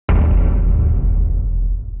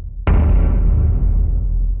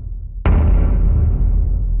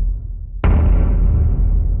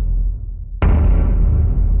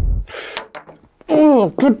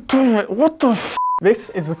What the f?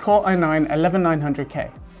 This is the Core i9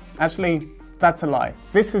 11900K. Actually, that's a lie.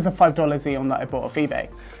 This is a $5 Xeon that I bought off eBay.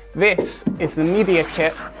 This is the media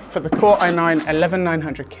kit for the Core i9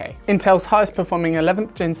 11900K. Intel's highest performing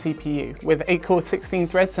 11th gen CPU with 8 cores, 16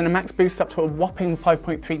 threads and a max boost up to a whopping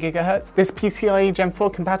 5.3 GHz. This PCIe Gen 4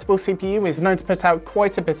 compatible CPU is known to put out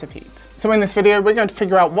quite a bit of heat. So in this video, we're going to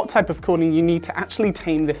figure out what type of cooling you need to actually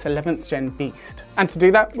tame this 11th gen beast. And to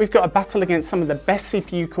do that, we've got a battle against some of the best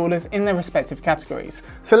CPU coolers in their respective categories.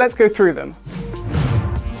 So let's go through them.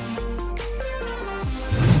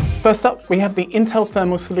 First up, we have the Intel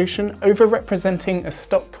thermal solution over-representing a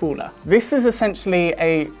stock cooler. This is essentially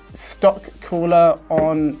a stock cooler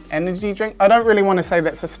on energy drink. I don't really want to say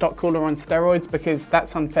that's a stock cooler on steroids because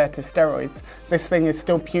that's unfair to steroids. This thing is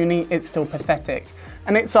still puny, it's still pathetic.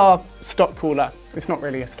 And it's our stock cooler. It's not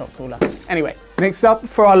really a stock cooler. Anyway, next up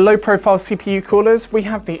for our low profile CPU coolers, we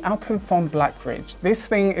have the Alpenföhn Black Ridge. This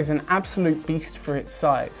thing is an absolute beast for its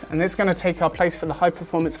size, and it's gonna take our place for the high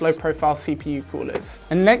performance, low profile CPU coolers.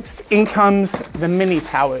 And next in comes the mini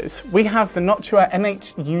towers. We have the Noctua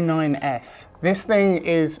NH-U9S. This thing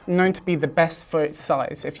is known to be the best for its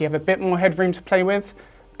size. If you have a bit more headroom to play with,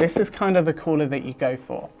 this is kind of the cooler that you go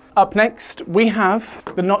for. Up next, we have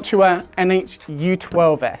the Noctua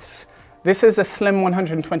NH-U12S. This is a slim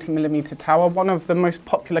 120mm tower, one of the most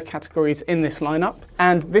popular categories in this lineup,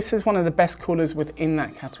 and this is one of the best coolers within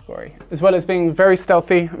that category, as well as being very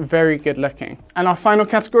stealthy, very good looking. And our final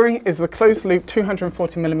category is the closed loop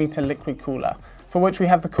 240mm liquid cooler, for which we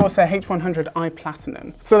have the Corsair H100i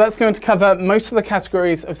Platinum. So that's going to cover most of the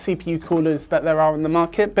categories of CPU coolers that there are on the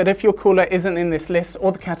market, but if your cooler isn't in this list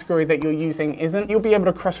or the category that you're using isn't, you'll be able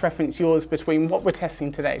to cross-reference yours between what we're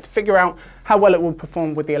testing today to figure out how well it will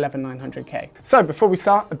perform with the 11900K. So before we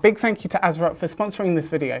start, a big thank you to Asrock for sponsoring this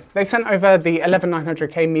video. They sent over the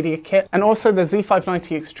 11900K media kit and also the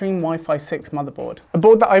Z590 Extreme Wi-Fi 6 motherboard. A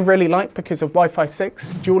board that I really like because of Wi-Fi 6,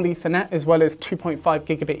 dual Ethernet, as well as 2.5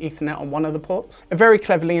 gigabit Ethernet on one of the ports, a very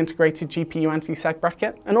cleverly integrated GPU anti-sag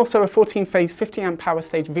bracket, and also a 14-phase 50-amp power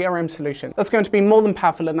stage VRM solution that's going to be more than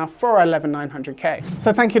powerful enough for our 11900K.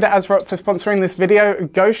 So thank you to Asrock for sponsoring this video.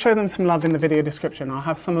 Go show them some love in the video description. I'll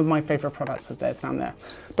have some of my favorite products of theirs down there.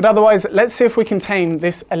 But otherwise, let's see if we can tame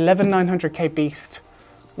this 11900K beast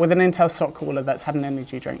with an Intel stock cooler that's had an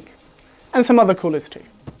energy drink. And some other coolers too.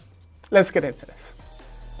 Let's get into this.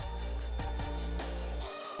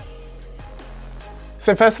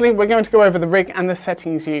 So firstly, we're going to go over the rig and the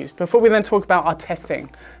settings used before we then talk about our testing,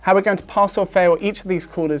 how we're going to pass or fail each of these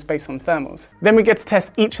coolers based on thermals. Then we get to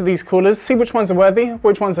test each of these coolers, see which ones are worthy,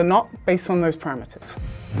 which ones are not, based on those parameters.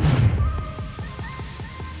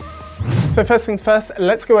 So first things first,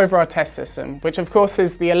 let's go over our test system, which of course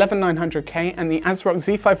is the 11900K and the Asrock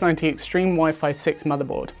Z590 Extreme Wi-Fi 6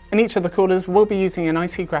 motherboard. And each of the coolers will be using an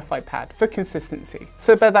IC graphite pad for consistency.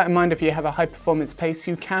 So bear that in mind if you have a high performance pace,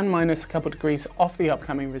 you can minus a couple degrees off the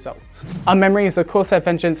upcoming results. Our memory is a Corsair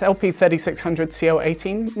Vengeance LP3600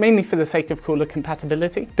 CL18, mainly for the sake of cooler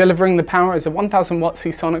compatibility. Delivering the power is a 1000 watt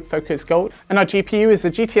Seasonic Focus Gold, and our GPU is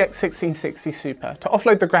the GTX 1660 Super to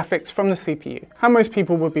offload the graphics from the CPU, how most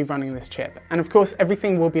people will be running this chip. And of course,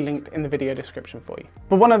 everything will be linked in the video description for you.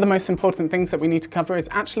 But one of the most important things that we need to cover is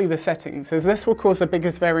actually the settings, as this will cause the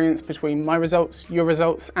biggest variance between my results, your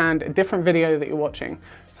results, and a different video that you're watching.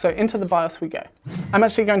 So into the BIOS we go. I'm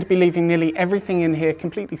actually going to be leaving nearly everything in here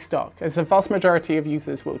completely stock, as the vast majority of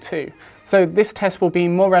users will too. So this test will be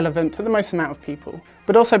more relevant to the most amount of people.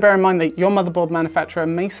 But also bear in mind that your motherboard manufacturer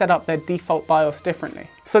may set up their default BIOS differently.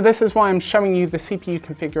 So this is why I'm showing you the CPU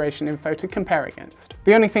configuration info to compare against.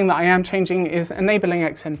 The only thing that I am changing is enabling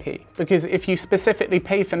XMP, because if you specifically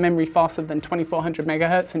pay for memory faster than 2400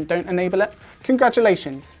 MHz and don't enable it,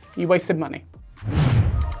 congratulations, you wasted money.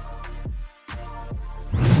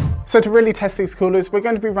 So to really test these coolers, we're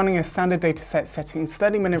going to be running a standard dataset settings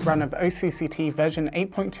 30-minute run of OCCT version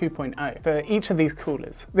 8.2.0 for each of these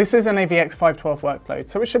coolers. This is an AVX 512 workload,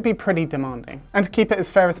 so it should be pretty demanding. And to keep it as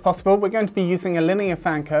fair as possible, we're going to be using a linear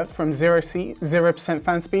fan curve from 0C, 0%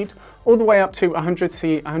 fan speed, all the way up to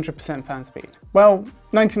 100C, 100% fan speed. Well,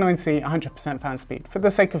 99C, 100% fan speed, for the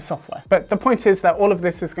sake of software. But the point is that all of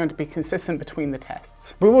this is going to be consistent between the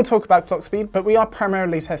tests. We will talk about clock speed, but we are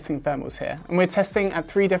primarily testing thermals here, and we're testing at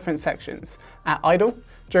 3 different sections: at idle,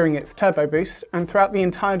 during its turbo boost, and throughout the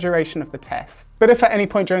entire duration of the test. But if at any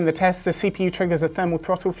point during the test the CPU triggers a thermal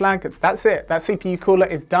throttle flag, that's it. That CPU cooler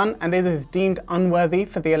is done, and it is deemed unworthy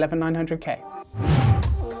for the 11900K.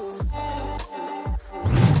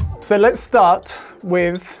 So let's start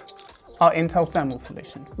with our Intel thermal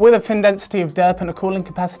solution. With a fin density of derp and a cooling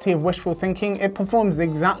capacity of wishful thinking, it performs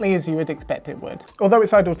exactly as you would expect it would. Although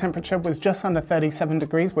its idle temperature was just under 37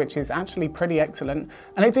 degrees, which is actually pretty excellent,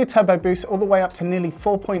 and it did turbo boost all the way up to nearly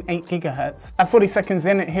 4.8 gigahertz. At 40 seconds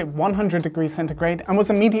in, it hit 100 degrees centigrade and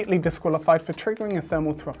was immediately disqualified for triggering a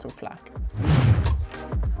thermal throttle flag.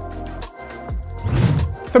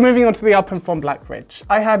 So moving on to the Alpenföhn Black Ridge.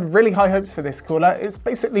 I had really high hopes for this cooler. It's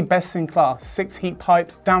basically best in class, 6 heat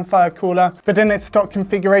pipes, downfire cooler, but in its stock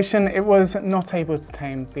configuration, it was not able to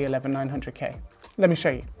tame the 11900K. Let me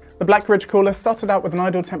show you. The Black Ridge cooler started out with an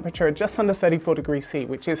idle temperature at just under 34 degrees C,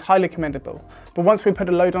 which is highly commendable. But once we put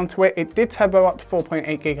a load onto it, it did turbo up to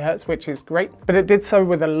 4.8 gigahertz, which is great, but it did so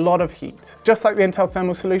with a lot of heat. Just like the Intel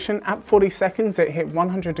thermal solution, at 40 seconds, it hit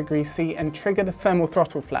 100 degrees C and triggered a thermal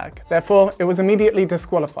throttle flag. Therefore, it was immediately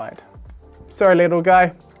disqualified. Sorry, little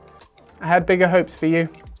guy. I had bigger hopes for you.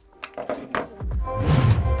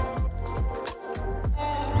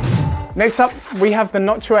 Next up, we have the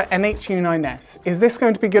Noctua NH-U9S. Is this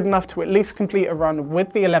going to be good enough to at least complete a run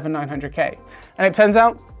with the 11900K? And it turns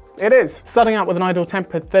out, it is. Starting out with an idle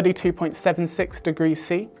temp at 32.76 degrees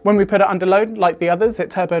C. When we put it under load, like the others,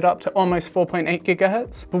 it turboed up to almost 4.8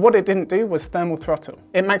 gigahertz. But what it didn't do was thermal throttle.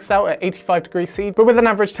 It maxed out at 85 degrees C, but with an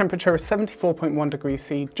average temperature of 74.1 degrees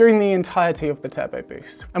C during the entirety of the turbo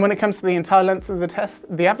boost. And when it comes to the entire length of the test,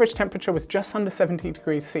 the average temperature was just under 70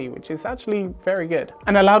 degrees C, which is actually very good,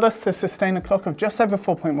 and allowed us to sustain a clock of just over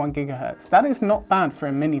 4.1 gigahertz. That is not bad for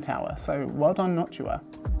a mini tower, so well done, Noctua.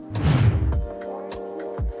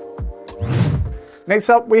 Next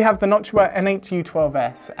up, we have the Noctua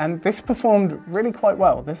NH-U12S, and this performed really quite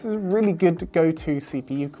well. This is a really good go-to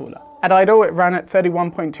CPU cooler. At idle, it ran at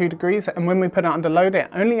 31.2 degrees, and when we put it under load, it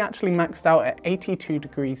only actually maxed out at 82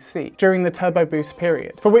 degrees C during the turbo boost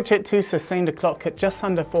period, for which it too sustained a clock at just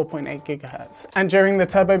under 4.8 gigahertz. And during the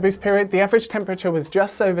turbo boost period, the average temperature was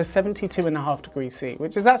just over 72.5 degrees C,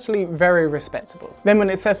 which is actually very respectable. Then when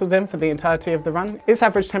it settled in for the entirety of the run, its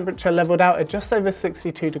average temperature leveled out at just over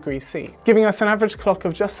 62 degrees C, giving us an average clock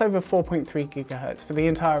of just over 4.3 gigahertz for the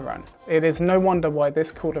entire run. It is no wonder why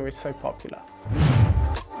this cooler is so popular.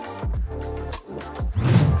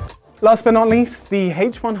 Last but not least, the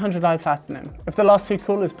H100i Platinum. If the last two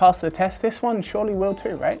coolers passed the test, this one surely will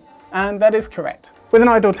too, right? And that is correct. With an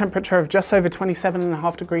idle temperature of just over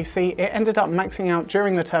 27.5 degrees C, it ended up maxing out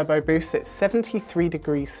during the turbo boost at 73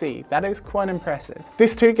 degrees C. That is quite impressive.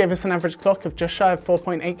 This too gave us an average clock of just shy of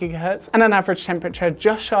 4.8 gigahertz and an average temperature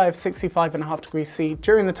just shy of 65.5 degrees C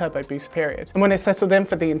during the turbo boost period. And when it settled in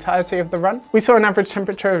for the entirety of the run, we saw an average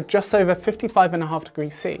temperature of just over 55.5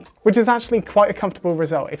 degrees C, which is actually quite a comfortable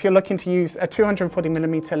result if you're looking to use a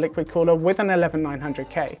 240mm liquid cooler with an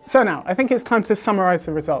 11900K. So now, I think it's time to summarize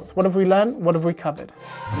the results. What have we learned? What have we covered?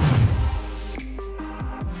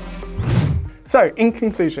 So, in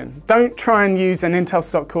conclusion, don't try and use an Intel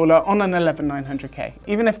stock cooler on an 11900K.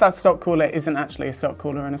 Even if that stock cooler isn't actually a stock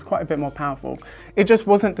cooler and is quite a bit more powerful, it just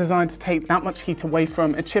wasn't designed to take that much heat away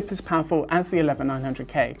from a chip as powerful as the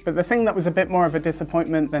 11900K. But the thing that was a bit more of a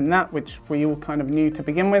disappointment than that, which we all kind of knew to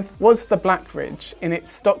begin with, was the Black Ridge in its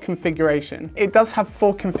stock configuration. It does have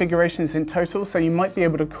 4 configurations in total, so you might be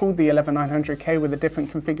able to cool the 11900K with a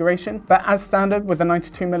different configuration, but as standard with the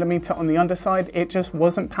 92mm on the underside, it just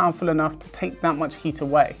wasn't powerful enough to take that much heat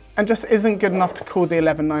away, and just isn't good enough to cool the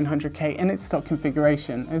 11900K in its stock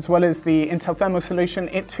configuration. As well as the Intel thermal solution,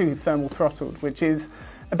 it too thermal throttled, which is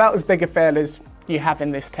about as big a fail as you have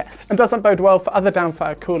in this test, and doesn't bode well for other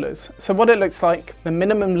downfire coolers. So what it looks like, the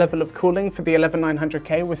minimum level of cooling for the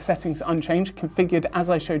 11900K with settings unchanged, configured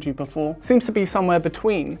as I showed you before, seems to be somewhere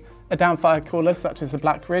between a downfire cooler such as the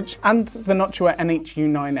Black Ridge and the Noctua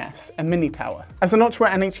NH-U9S, a mini tower. As the Noctua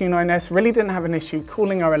NH-U9S really didn't have an issue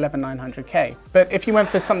cooling our 11900K, but if you went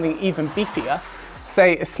for something even beefier,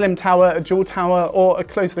 say a slim tower, a dual tower, or a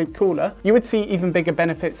closed loop cooler, you would see even bigger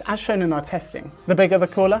benefits as shown in our testing. The bigger the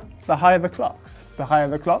cooler, the higher the clocks. The higher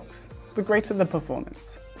the clocks, the greater the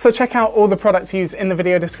performance. So check out all the products used in the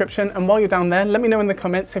video description, and while you're down there, let me know in the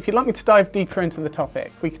comments if you'd like me to dive deeper into the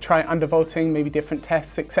topic. We could try undervolting, maybe different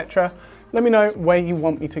tests, etc. Let me know where you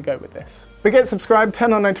want me to go with this. But get subscribed,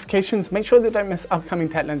 turn on notifications, make sure that you don't miss upcoming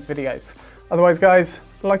TechLens videos. Otherwise guys,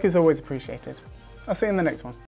 like is always appreciated. I'll see you in the next one.